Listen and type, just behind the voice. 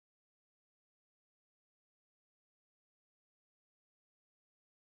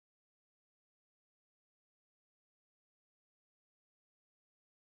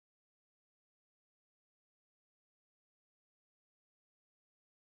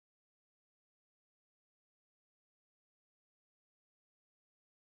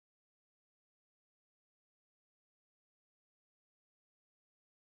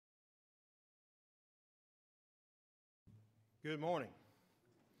Good morning.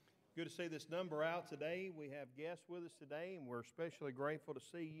 Good to see this number out today. We have guests with us today, and we're especially grateful to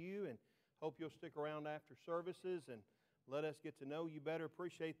see you and hope you'll stick around after services and let us get to know you better.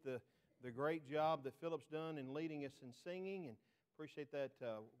 Appreciate the great job that Philip's done in leading us in singing, and appreciate that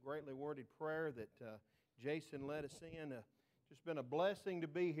greatly worded prayer that Jason led us in. Just been a blessing to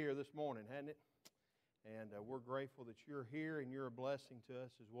be here this morning, hasn't it? And we're grateful that you're here and you're a blessing to us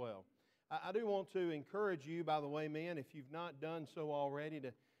as well. I do want to encourage you, by the way, men, if you've not done so already,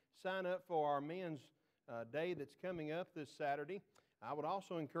 to sign up for our men's day that's coming up this Saturday. I would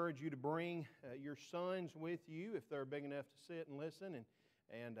also encourage you to bring your sons with you if they're big enough to sit and listen,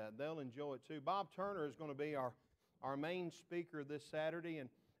 and they'll enjoy it too. Bob Turner is going to be our main speaker this Saturday, and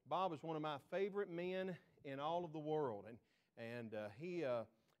Bob is one of my favorite men in all of the world, and he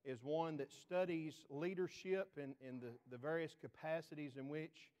is one that studies leadership in the various capacities in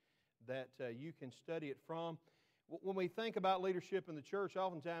which that you can study it from. When we think about leadership in the church,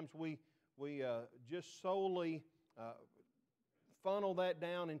 oftentimes we just solely funnel that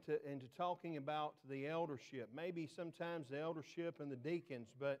down into talking about the eldership, maybe sometimes the eldership and the deacons,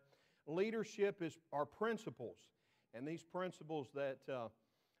 but leadership are principles, and these principles that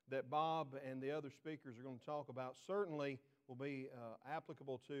Bob and the other speakers are going to talk about certainly will be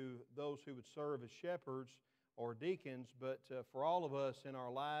applicable to those who would serve as shepherds or deacons, but for all of us in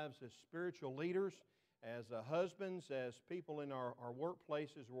our lives as spiritual leaders, as husbands, as people in our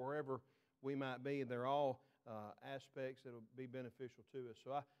workplaces, wherever we might be, they're all aspects that will be beneficial to us.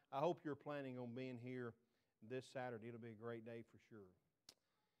 So I hope you're planning on being here this Saturday. It'll be a great day for sure.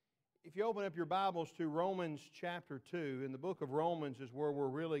 If you open up your Bibles to Romans chapter 2, in the book of Romans is where we're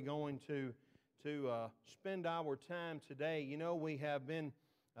really going to spend our time today. You know, we have been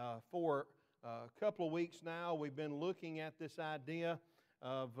for a couple of weeks now, we've been looking at this idea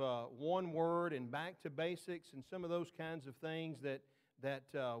of one word and back to basics and some of those kinds of things that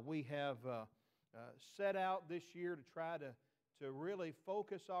we have set out this year to try to really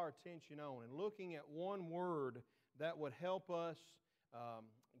focus our attention on, and looking at one word that would help us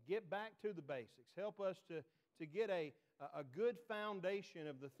get back to the basics, help us to get a good foundation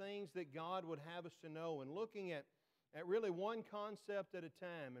of the things that God would have us to know, and looking at really one concept at a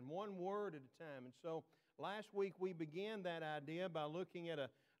time and one word at a time. And so last week we began that idea by looking at a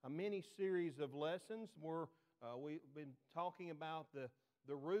mini-series of lessons where we've been talking about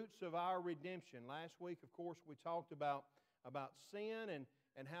the roots of our redemption. Last week, of course, we talked about sin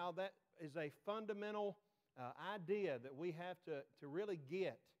and how that is a fundamental idea that we have to really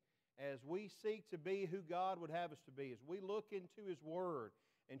get as we seek to be who God would have us to be, as we look into His Word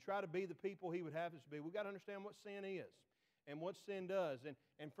and try to be the people He would have us to be. We've got to understand what sin is and what sin does.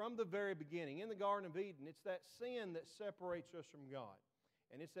 And from the very beginning, in the Garden of Eden, it's that sin that separates us from God.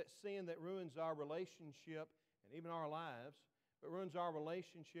 And it's that sin that ruins our relationship and even our lives, but ruins our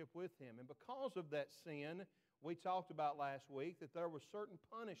relationship with Him. And because of that sin, we talked about last week that there were certain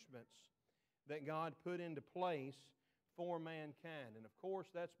punishments that God put into place for mankind. And of course,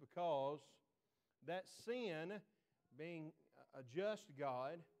 that's because that sin, being a just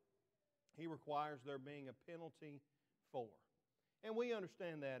God, He requires there being a penalty for. And we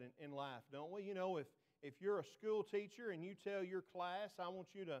understand that in life, don't we? You know, if you're a school teacher and you tell your class, I want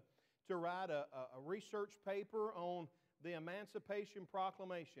you to write a research paper on the Emancipation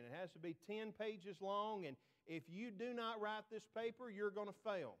Proclamation. It has to be 10 pages long, and if you do not write this paper, you're going to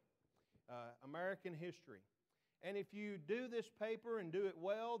fail American history. And if you do this paper and do it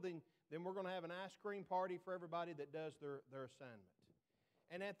well, then we're going to have an ice cream party for everybody that does their assignment.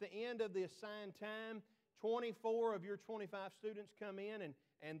 And at the end of the assigned time, 24 of your 25 students come in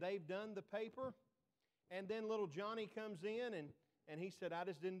and they've done the paper. And then little Johnny comes in and he said, I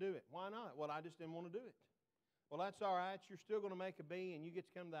just didn't do it. Why not? Well, I just didn't want to do it. Well, that's all right. You're still going to make a B and you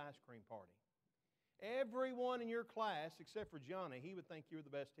get to come to the ice cream party. Everyone in your class, except for Johnny, he would think you were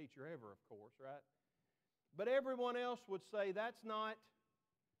the best teacher ever, of course, right? But everyone else would say that's not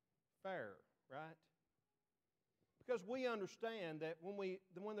fair, right? Because we understand that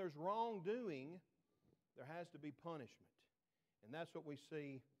when there's wrongdoing, there has to be punishment. And that's what we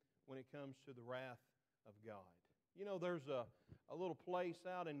see when it comes to the wrath of God. You know, there's a little place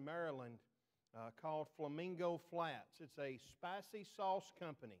out in Maryland called Flamingo Flats. It's a spicy sauce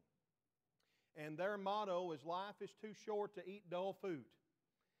company. And their motto is, life is too short to eat dull food.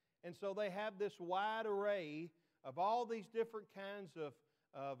 And so they have this wide array of all these different kinds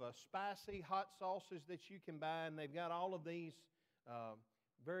of spicy hot sauces that you can buy, and they've got all of these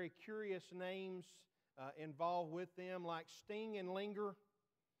very curious names involved with them, like Sting and Linger,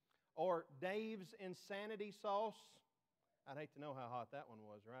 or Dave's Insanity Sauce. I'd hate to know how hot that one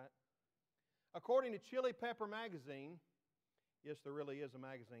was, right? According to Chili Pepper Magazine, Yes, there really is a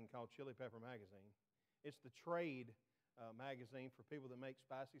magazine called Chili Pepper Magazine. It's the trade magazine for people that make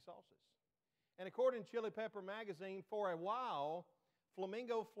spicy sauces. And according to Chili Pepper Magazine, for a while,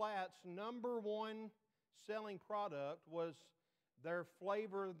 Flamingo Flat's #1 selling product was their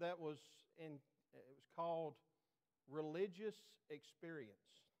flavor that was it was called Religious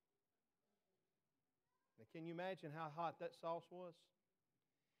Experience. Now, can you imagine how hot that sauce was?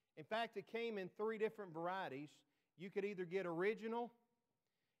 In fact, it came in 3 different varieties. You could either get original,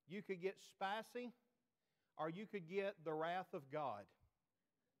 you could get spicy, or you could get the wrath of God.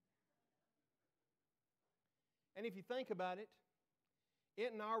 And if you think about it,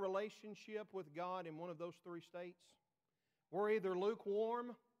 isn't our relationship with God in one of those 3 states? We're either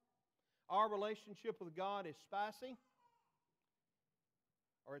lukewarm, our relationship with God is spicy,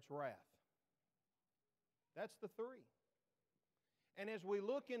 or it's wrath. That's the 3. And as we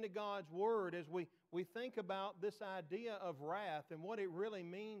look into God's Word, as we think about this idea of wrath and what it really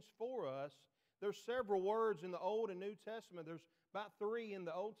means for us, there's several words in the Old and New Testament. There's about 3 in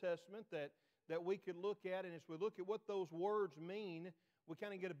the Old Testament that we could look at. And as we look at what those words mean, we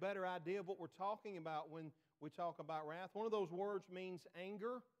kind of get a better idea of what we're talking about when we talk about wrath. One of those words means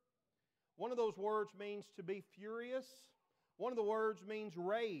anger. One of those words means to be furious. One of the words means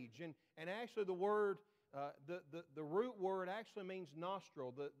rage. And actually the word, the root word actually means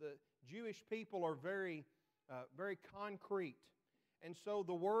nostril. The Jewish people are very concrete. And so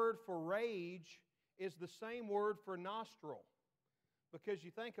the word for rage is the same word for nostril. Because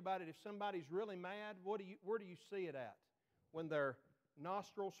you think about it, if somebody's really mad, where do you see it at? When their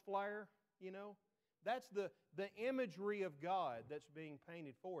nostrils flare, you know? That's the imagery of God that's being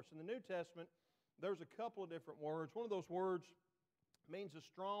painted for us. In the New Testament, there's a couple of different words. One of those words means a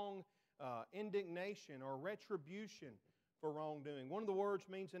strong indignation or retribution for wrongdoing. One of the words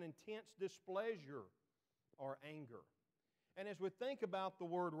means an intense displeasure or anger. And as we think about the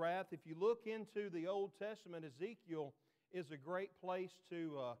word wrath, if you look into the Old Testament, Ezekiel is a great place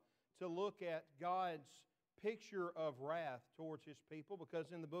to look at God's picture of wrath towards His people,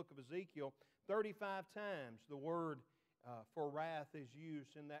 because in the book of Ezekiel, 35 times the word for wrath is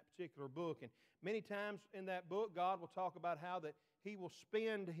used in that particular book. And many times in that book, God will talk about how that He will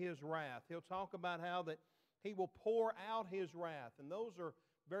spend His wrath. He'll talk about how that He will pour out His wrath. And those are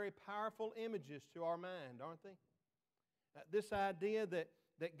very powerful images to our mind, aren't they? This idea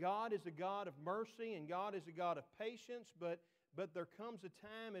that God is a God of mercy and God is a God of patience, but there comes a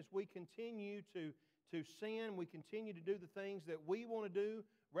time as we continue to sin, we continue to do the things that we want to do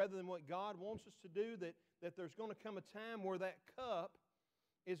rather than what God wants us to do, that there's going to come a time where that cup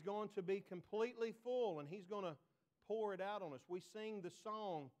is going to be completely full and He's going to pour it out on us. We sing the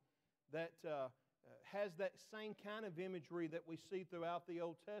song that has that same kind of imagery that we see throughout the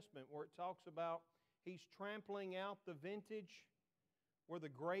Old Testament, where it talks about He's trampling out the vintage where the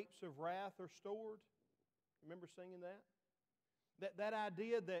grapes of wrath are stored. Remember singing that? That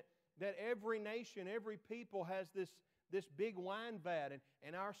idea that every nation, every people has this big wine vat,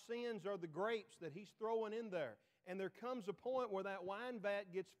 and our sins are the grapes that He's throwing in there. And there comes a point where that wine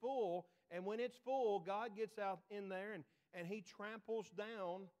vat gets full, and when it's full, God gets out in there and He tramples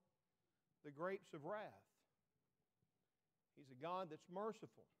down the grapes of wrath. He's a God that's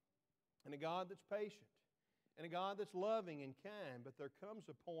merciful, and a God that's patient, and a God that's loving and kind, but there comes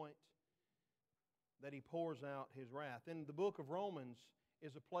a point that He pours out His wrath. In the book of Romans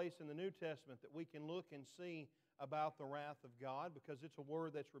is a place in the New Testament that we can look and see about the wrath of God, because it's a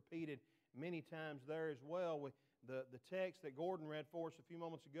word that's repeated many times there as well. The text that Gordon read for us a few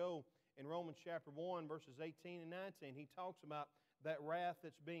moments ago in Romans chapter 1, verses 18 and 19, he talks about that wrath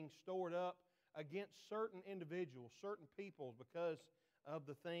that's being stored up against certain individuals, certain people, because of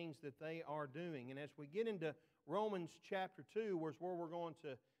the things that they are doing. And as we get into Romans chapter 2, where we're going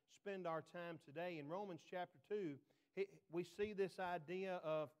to spend our time today, in Romans chapter 2, we see this idea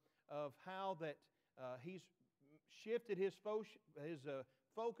of how that He's shifted His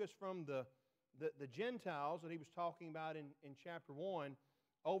focus from the Gentiles that He was talking about in chapter 1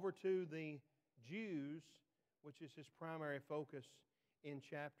 over to the Jews, which is His primary focus in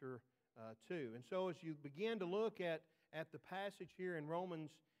chapter 2. And so as you begin to look at the passage here in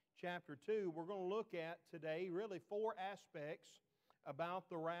Romans chapter 2, we're going to look at today really 4 aspects about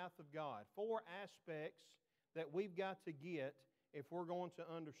the wrath of God. 4 aspects that we've got to get if we're going to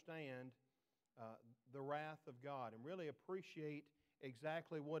understand the wrath of God and really appreciate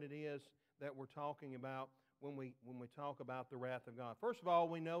exactly what it is that we're talking about when we talk about the wrath of God. First of all,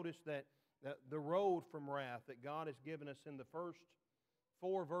 we notice that the road from wrath that God has given us in the first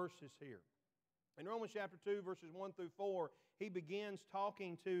 4 verses here. In Romans chapter 2, verses 1 through 4, he begins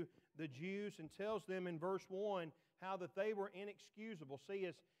talking to the Jews and tells them in verse 1 how that they were inexcusable. See,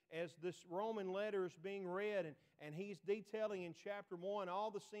 as this Roman letter is being read, and he's detailing in chapter 1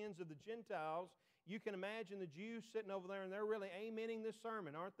 all the sins of the Gentiles, you can imagine the Jews sitting over there, and they're really amening this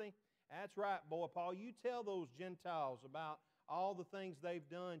sermon, aren't they? That's right, boy, Paul. You tell those Gentiles about all the things they've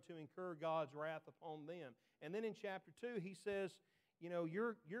done to incur God's wrath upon them. And then in chapter 2, he says, you know,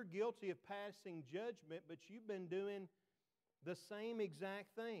 you're guilty of passing judgment, but you've been doing the same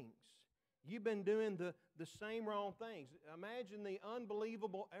exact things. You've been doing the same wrong things. Imagine the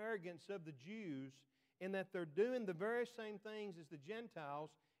unbelievable arrogance of the Jews in that they're doing the very same things as the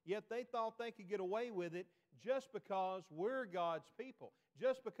Gentiles, yet they thought they could get away with it just because we're God's people,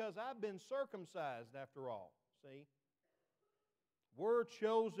 just because I've been circumcised after all. See? We're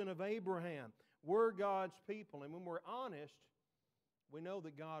chosen of Abraham. We're God's people. And when we're honest, we know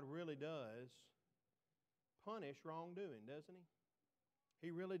that God really does punish wrongdoing, doesn't He?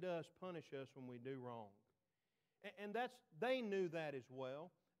 He really does punish us when we do wrong. And they knew that as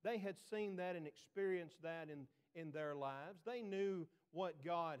well. They had seen that and experienced that in their lives. They knew what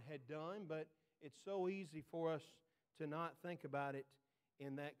God had done, but it's so easy for us to not think about it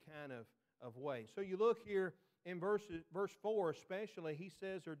in that kind of way. So you look here in verse 4 especially, he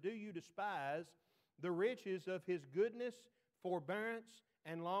says, or do you despise the riches of His goodness, forbearance,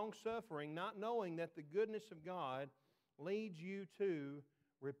 and long-suffering, not knowing that the goodness of God leads you to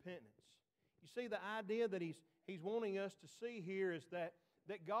repentance? You see, the idea that He's wanting us to see here is that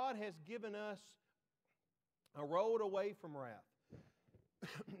God has given us a road away from wrath.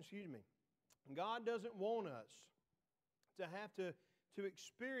 Excuse me. God doesn't want us to have to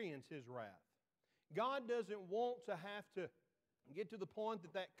experience His wrath. God doesn't want to have to get to the point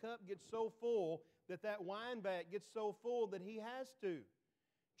that cup gets so full, that wine vat gets so full that He has to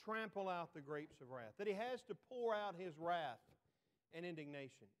trample out the grapes of wrath, that He has to pour out His wrath and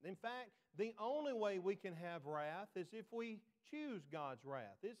indignation. In fact, the only way we can have wrath is if we choose God's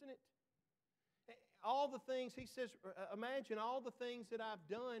wrath, isn't it? All the things, he says, imagine all the things that I've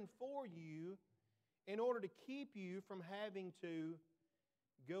done for you in order to keep you from having to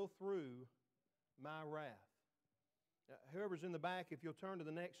go through my wrath. Whoever's in the back, if you'll turn to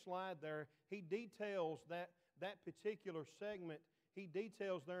the next slide there, he details that particular segment. He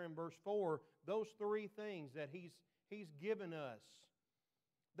details there in verse 4 those three things that He's given us.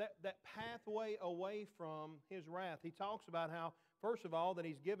 That pathway away from His wrath. He talks about how, first of all, that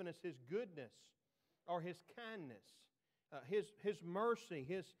He's given us His goodness or His kindness, His mercy,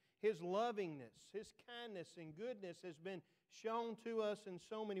 His lovingness, His kindness and goodness has been shown to us in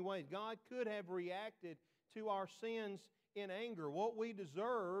so many ways. God could have reacted to our sins in anger. What we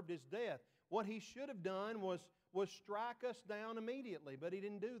deserved is death. What He should have done was strike us down immediately, but He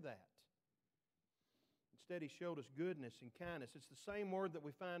didn't do that. Instead, He showed us goodness and kindness. It's the same word that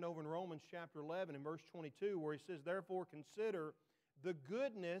we find over in Romans chapter 11 and verse 22, where He says, therefore consider the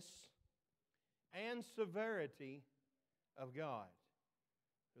goodness and severity of God.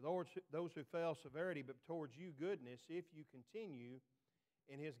 For those who fail severity, but towards you goodness, if you continue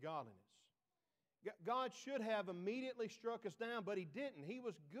in His godliness. God should have immediately struck us down, but He didn't. He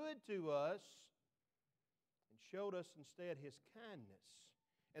was good to us and showed us instead His kindness.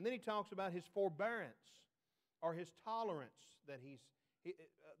 And then He talks about His forbearance or His tolerance, that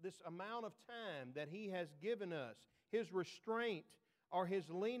this amount of time that He has given us, His restraint or His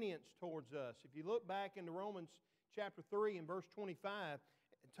lenience towards us. If you look back into Romans chapter 3 and verse 25,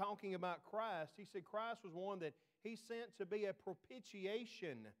 talking about Christ, he said Christ was one that He sent to be a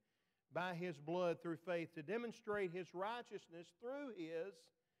propitiation by His blood through faith, to demonstrate His righteousness through His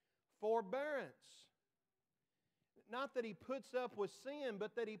forbearance. Not that He puts up with sin,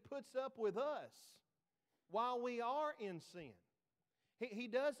 but that He puts up with us while we are in sin. He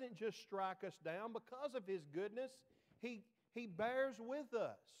doesn't just strike us down because of His goodness. He bears with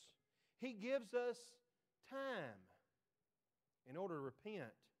us. He gives us time in order to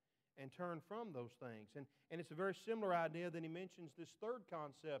repent and turn from those things. And it's a very similar idea that He mentions this third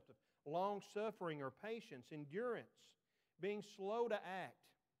concept of long-suffering or patience, endurance, being slow to act.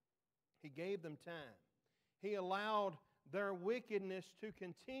 He gave them time. He allowed their wickedness to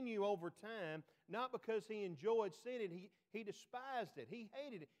continue over time, not because He enjoyed sin. He despised it. He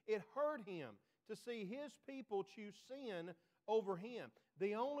hated it. It hurt Him to see His people choose sin over Him.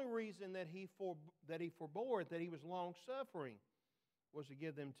 The only reason that He forbore it, that He was long-suffering, was to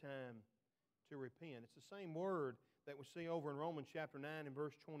give them time to repent. It's the same word that we see over in Romans chapter 9 and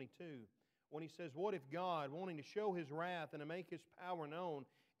verse 22, when he says, what if God, wanting to show His wrath and to make His power known,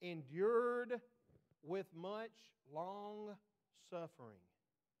 endured with much long suffering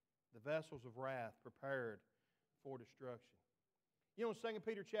the vessels of wrath prepared for destruction? You know, in 2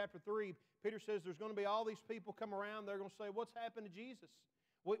 Peter chapter 3, Peter says there's going to be all these people come around. They're going to say, what's happened to Jesus?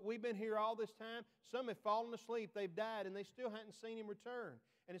 We've been here all this time. Some have fallen asleep. They've died, and they still hadn't seen Him return.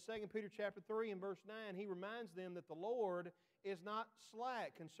 And in 2 Peter chapter 3 and verse 9, He reminds them that the Lord is not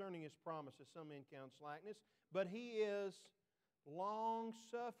slack concerning His promise, as some men count slackness, but He is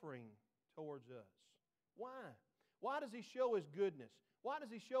long-suffering towards us. Why? Why does He show His goodness? Why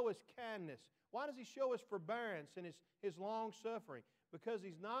does He show His kindness? Why does He show His forbearance and His long-suffering? Because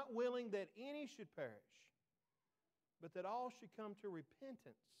He's not willing that any should perish, but that all should come to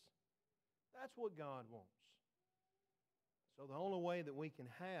repentance. That's what God wants. So the only way that we can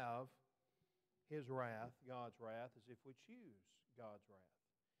have His wrath, God's wrath, is if we choose God's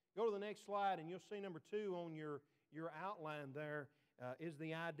wrath. Go to the next slide and you'll see number 2 on your outline there is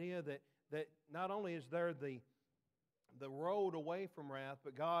the idea that not only is there the road away from wrath,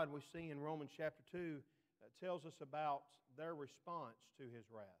 but God, we see in Romans chapter 2, tells us about their response to His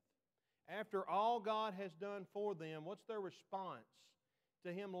wrath. After all God has done for them, what's their response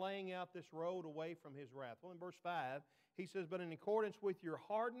to Him laying out this road away from His wrath? Well, in verse 5, He says, but in accordance with your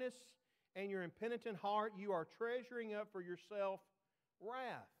hardness and your impenitent heart, you are treasuring up for yourself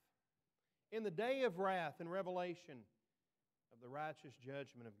wrath in the day of wrath and revelation of the righteous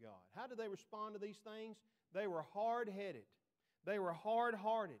judgment of God. How did they respond to these things? They were hard-headed. They were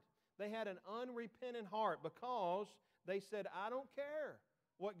hard-hearted. They had an unrepentant heart because they said, I don't care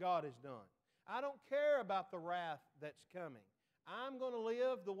what God has done. I don't care about the wrath that's coming. I'm going to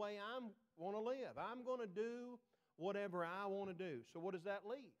live the way I want to live. I'm going to do whatever I want to do. So what does that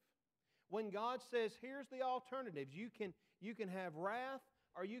leave? When God says, here's the alternatives. You can have wrath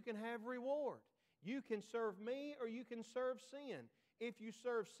or you can have reward. You can serve me or you can serve sin. If you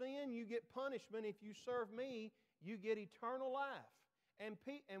serve sin, you get punishment. If you serve me, you get eternal life.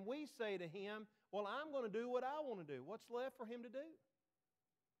 And we say to Him, well, I'm going to do what I want to do. What's left for Him to do?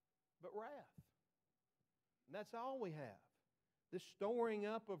 But wrath. And that's all we have. This storing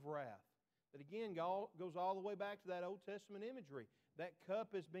up of wrath. That again goes all the way back to that Old Testament imagery. That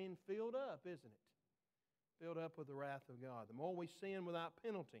cup is being filled up, isn't it? Filled up with the wrath of God. The more we sin without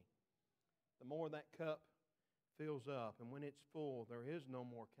penalty, the more that cup fills up. And when it's full, there is no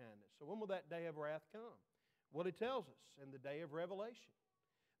more kindness. So when will that day of wrath come? Well, He tells us in the day of revelation.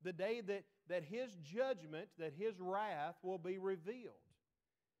 The day that His judgment, that His wrath will be revealed.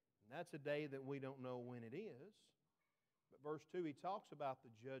 And that's a day that we don't know when it is. But verse 2, He talks about the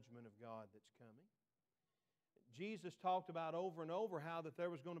judgment of God that's coming. Jesus talked about over and over how that there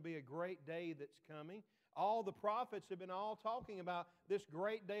was going to be a great day that's coming. All the prophets have been all talking about this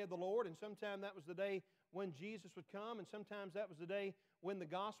great day of the Lord, and sometimes that was the day when Jesus would come, and sometimes that was the day when the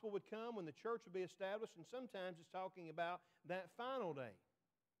gospel would come, when the church would be established, and sometimes it's talking about that final day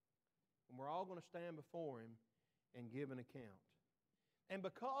when we're all going to stand before Him and give an account. And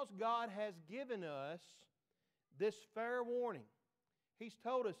because God has given us this fair warning, He's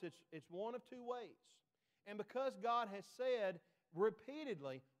told us it's one of two ways. And because God has said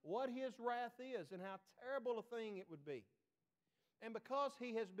repeatedly what His wrath is and how terrible a thing it would be, and because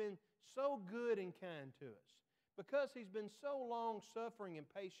He has been so good and kind to us, because He's been so long-suffering and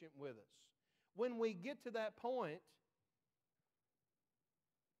patient with us, when we get to that point,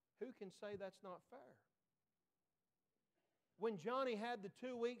 who can say that's not fair? When Johnny had the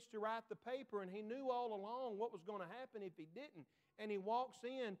 2 weeks to write the paper and he knew all along what was going to happen if he didn't, and he walks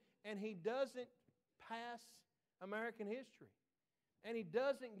in and he doesn't pass American history, and he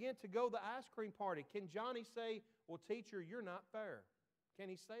doesn't get to go to the ice cream party, can Johnny say, well, teacher, you're not fair? Can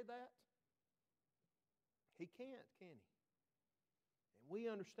he say that? He can't, can he? And we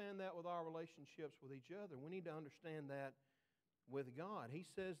understand that with our relationships with each other. We need to understand that with God. He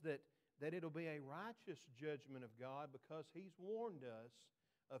says that it'll be a righteous judgment of God because He's warned us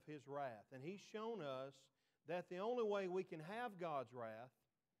of His wrath. And He's shown us that the only way we can have God's wrath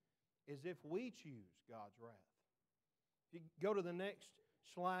is if we choose God's wrath. If you go to the next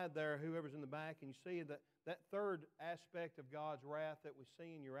slide there, whoever's in the back, and you see that third aspect of God's wrath that we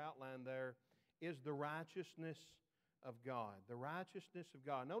see in your outline there is the righteousness of God. The righteousness of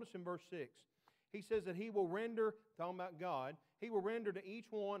God. Notice in verse 6, He says that He will render, talking about God, He will render to each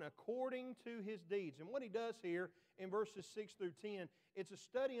one according to his deeds. And what He does here in verses 6 through 10, it's a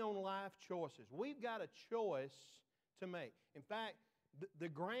study on life choices. We've got a choice to make. In fact, the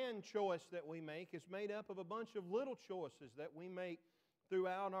grand choice that we make is made up of a bunch of little choices that we make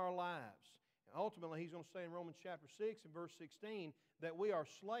throughout our lives. And ultimately, He's going to say in Romans chapter 6 and verse 16 that we are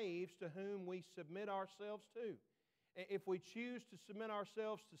slaves to whom we submit ourselves to. If we choose to submit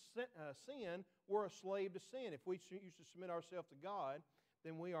ourselves to sin, we're a slave to sin. If we choose to submit ourselves to God,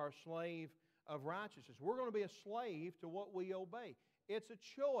 then we are a slave of righteousness. We're going to be a slave to what we obey. It's a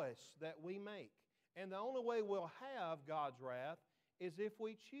choice that we make. And the only way we'll have God's wrath is if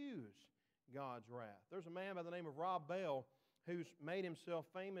we choose God's wrath. There's a man by the name of Rob Bell who's made himself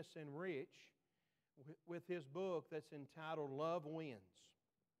famous and rich with his book that's entitled Love Wins.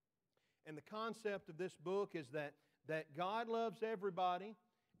 And the concept of this book is that God loves everybody,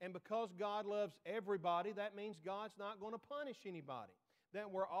 and because God loves everybody, that means God's not going to punish anybody.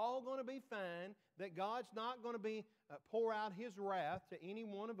 That we're all going to be fine, that God's not going to pour out His wrath to any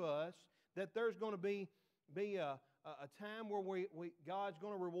one of us, that there's going to be a time where God's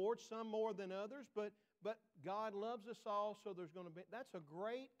going to reward some more than others, but God loves us all, so there's going to be... That's a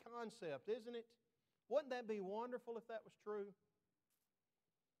great concept, isn't it? Wouldn't that be wonderful if that was true?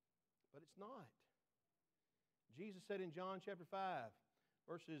 But it's not. Jesus said in John chapter 5,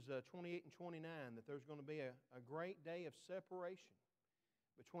 verses 28 and 29, that there's going to be a great day of separation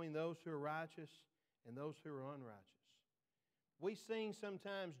between those who are righteous and those who are unrighteous. We sing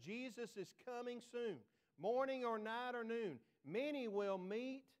sometimes, Jesus is coming soon, morning or night or noon. Many will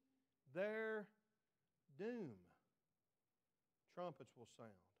meet their doom. Trumpets will sound.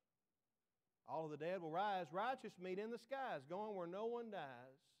 All of the dead will rise. Righteous meet in the skies, going where no one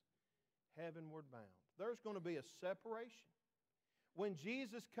dies, heavenward bound. There's going to be a separation. When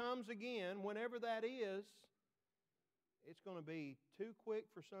Jesus comes again, whenever that is, it's going to be too quick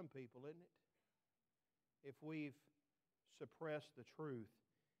for some people, isn't it? If we've suppressed the truth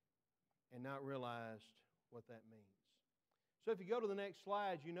and not realized what that means. So if you go to the next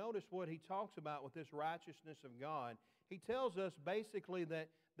slide, you notice what he talks about with this righteousness of God. He tells us basically that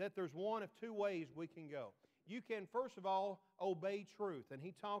there's one of two ways we can go. You can, first of all, obey truth. And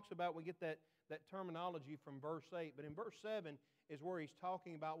he talks about, we get that terminology from verse 8. But in verse 7 is where he's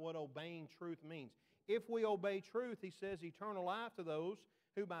talking about what obeying truth means. If we obey truth, he says, eternal life to those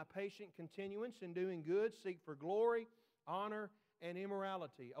who by patient continuance in doing good seek for glory, honor, and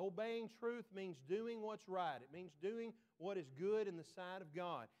immorality. Obeying truth means doing what's right. It means doing what is good in the sight of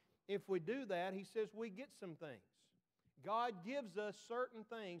God. If we do that, he says we get some things. God gives us certain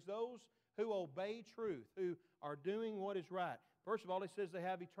things, those who obey truth, who are doing what is right. First of all, he says they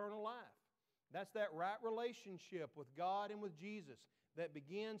have eternal life. That's that right relationship with God and with Jesus that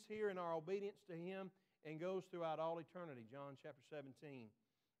begins here in our obedience to Him and goes throughout all eternity. John chapter 17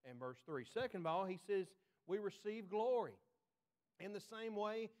 and verse 3. Second of all, he says we receive glory in the same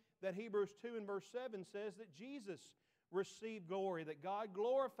way that Hebrews 2 and verse 7 says that Jesus received glory, that God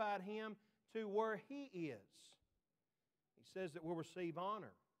glorified Him to where He is. He says that we'll receive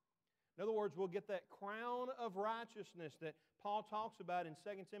honor. In other words, we'll get that crown of righteousness that Paul talks about in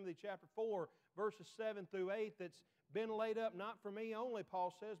 2 Timothy chapter 4, verses 7 through 8, that's been laid up not for me only,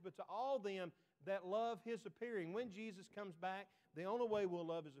 Paul says, but to all them that love His appearing. When Jesus comes back, the only way we'll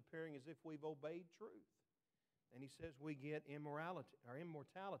love His appearing is if we've obeyed truth. And he says we get immortality.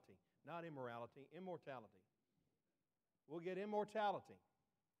 Not immorality, immortality. We'll get immortality.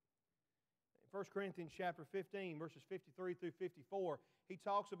 1 Corinthians chapter 15, verses 53 through 54, he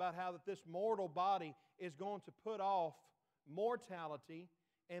talks about how that this mortal body is going to put off mortality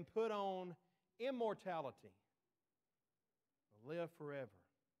and put on immortality. Live forever.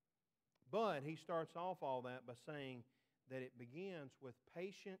 But he starts off all that by saying that it begins with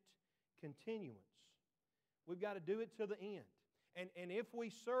patient continuance. We've got to do it to the end. And if we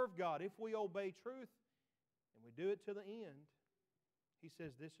serve God, if we obey truth, and we do it to the end, he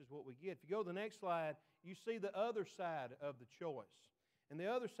says this is what we get. If you go to the next slide, you see the other side of the choice. And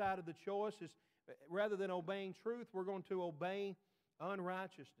the other side of the choice is, rather than obeying truth, we're going to obey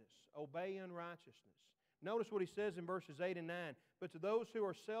unrighteousness. Obey unrighteousness. Notice what he says in verses 8 and 9. But to those who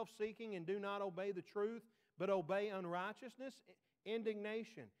are self-seeking and do not obey the truth, but obey unrighteousness,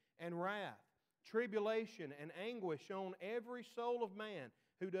 indignation and wrath, tribulation and anguish on every soul of man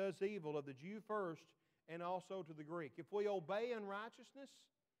who does evil, of the Jew first, and also to the Greek. If we obey unrighteousness,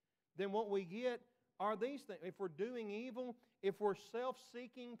 then what we get are these things. If we're doing evil, if we're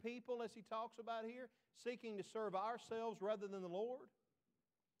self-seeking people, as he talks about here, seeking to serve ourselves rather than the Lord,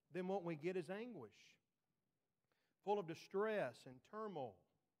 then what we get is anguish, full of distress and turmoil.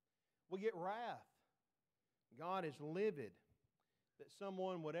 We get wrath. God is livid that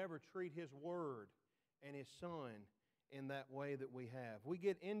someone would ever treat His Word and His Son in that way that we have. We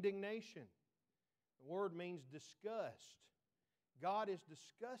get indignation. The word means disgust. God is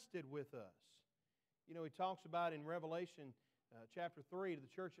disgusted with us. You know, he talks about in Revelation chapter 3 to the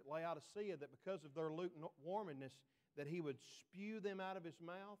church at Laodicea that because of their lukewarmness that He would spew them out of His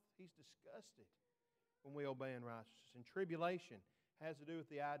mouth. He's disgusted when we obey unrighteousness. And tribulation has to do with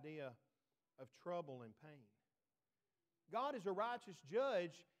the idea of trouble and pain. God is a righteous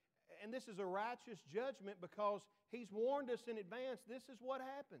judge, And this is a righteous judgment because He's warned us in advance this is what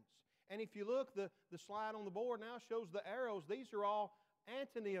happens. And if you look, the slide on the board now shows the arrows. These are all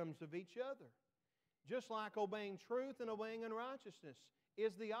antonyms of each other. Just like obeying truth and obeying unrighteousness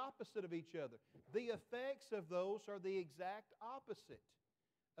is the opposite of each other. The effects of those are the exact opposite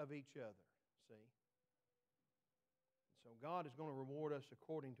of each other. See? So God is going to reward us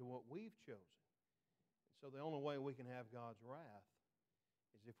according to what we've chosen. So the only way we can have God's wrath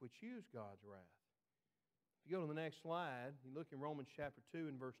is if we choose God's wrath. If you go to the next slide, you look in Romans chapter 2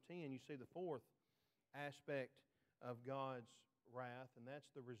 and verse 10, you see the fourth aspect of God's wrath, and that's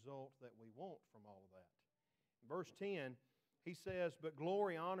the result that we want from all of that. In verse 10, he says, "But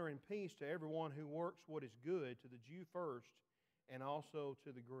glory, honor, and peace to everyone who works what is good, to the Jew first, and also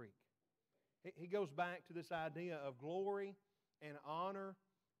to the Greek." He goes back to this idea of glory and honor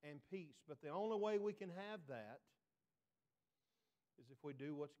and peace. But the only way we can have that is if we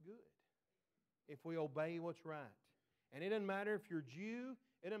do what's good, if we obey what's right. And it doesn't matter if you're Jew,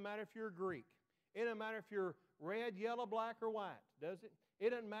 it doesn't matter if you're Greek, it doesn't matter if you're red, yellow, black, or white, does it?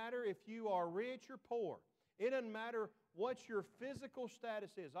 It doesn't matter if you are rich or poor. It doesn't matter what your physical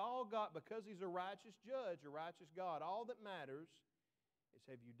status is. All God, because He's a righteous judge, a righteous God, all that matters is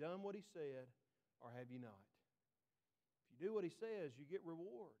have you done what He said or have you not? If you do what He says, you get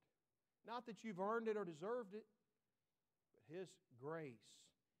reward. Not that you've earned it or deserved it, but His grace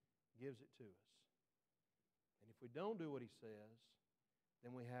gives it to us. And if we don't do what He says,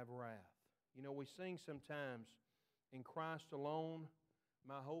 then we have wrath. You know, we sing sometimes, "In Christ alone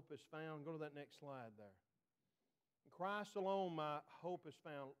my hope is found." Go to that next slide there. "In Christ alone my hope is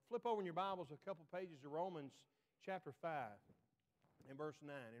found." Flip over in your Bibles a couple pages to Romans chapter 5 and verse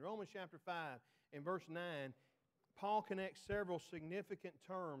 9. In Romans chapter 5 and verse 9, Paul connects several significant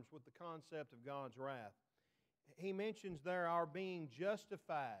terms with the concept of God's wrath. He mentions there our being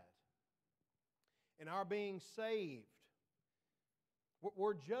justified and our being saved.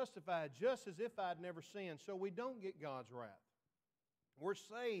 We're justified just as if I'd never sinned, so we don't get God's wrath. We're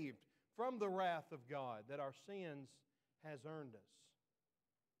saved from the wrath of God that our sins has earned us.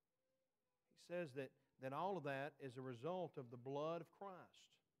 He says that all of that is a result of the blood of Christ.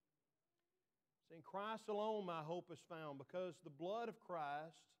 See, in Christ alone my hope is found, because the blood of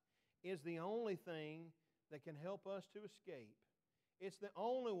Christ is the only thing that can help us to escape. It's the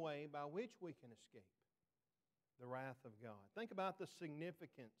only way by which we can escape the wrath of God. Think about the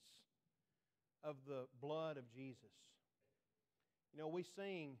significance of the blood of Jesus. You know, we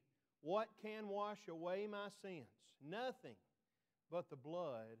sing, "What can wash away my sins? Nothing but the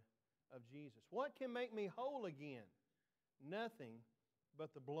blood of Jesus." What can make me whole again? Nothing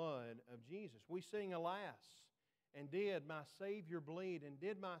but the blood of Jesus. We sing, "Alas, and did my Savior bleed, and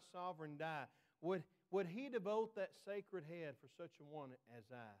did my Sovereign die? Would He devote that sacred head for such a one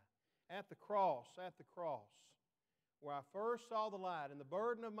as I?" At the cross, where I first saw the light and the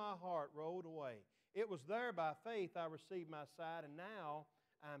burden of my heart rolled away. It was there by faith I received my sight, and now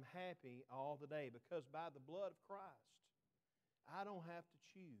I'm happy all the day, because by the blood of Christ, I don't have to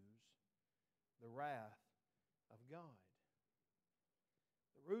choose the wrath of God.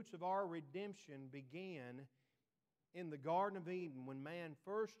 The roots of our redemption began in the Garden of Eden when man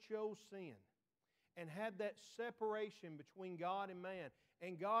first chose sin and had that separation between God and man.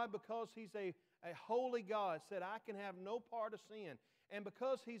 And God, because He's a holy God, said, "I can have no part of sin." And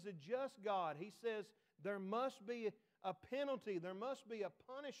because He's a just God, He says there must be a penalty, there must be a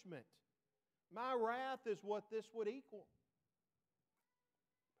punishment. My wrath is what this would equal.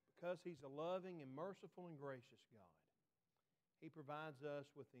 Because He's a loving and merciful and gracious God, He provides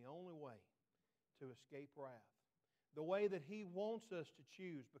us with the only way to escape wrath. The way that He wants us to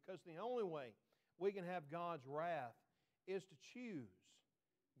choose, because the only way we can have God's wrath is to choose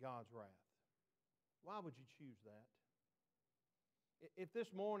God's wrath. Why would you choose that? If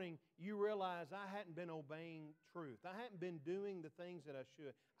this morning you realize I hadn't been obeying truth, I hadn't been doing the things that I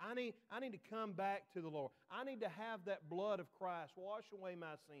should, I need to come back to the Lord. I need to have that blood of Christ wash away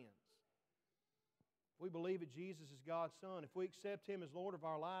my sins. If we believe that Jesus is God's Son, if we accept Him as Lord of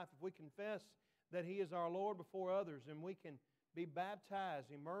our life, if we confess that He is our Lord before others, and we can be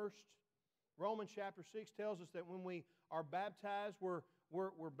baptized, immersed. Romans chapter 6 tells us that when we are baptized, we're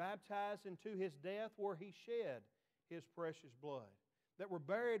baptized into His death where He shed His precious blood. That we're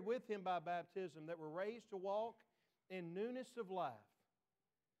buried with Him by baptism, that we're raised to walk in newness of life.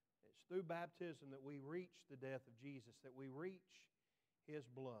 It's through baptism that we reach the death of Jesus, that we reach His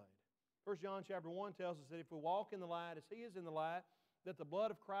blood. 1 John chapter 1 tells us that if we walk in the light as He is in the light, that the blood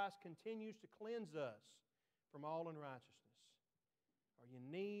of Christ continues to cleanse us from all unrighteousness. Are you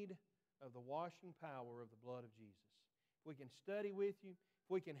in need of the washing power of the blood of Jesus? If we can study with you, if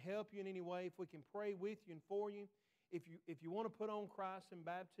we can help you in any way, if we can pray with you and for you, if you want to put on Christ in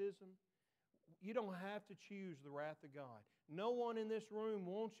baptism, you don't have to choose the wrath of God. No one in this room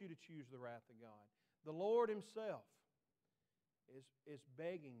wants you to choose the wrath of God. The Lord Himself is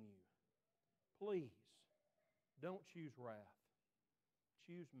begging you, please, don't choose wrath.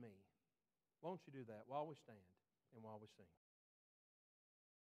 Choose me. Won't you do that while we stand and while we sing?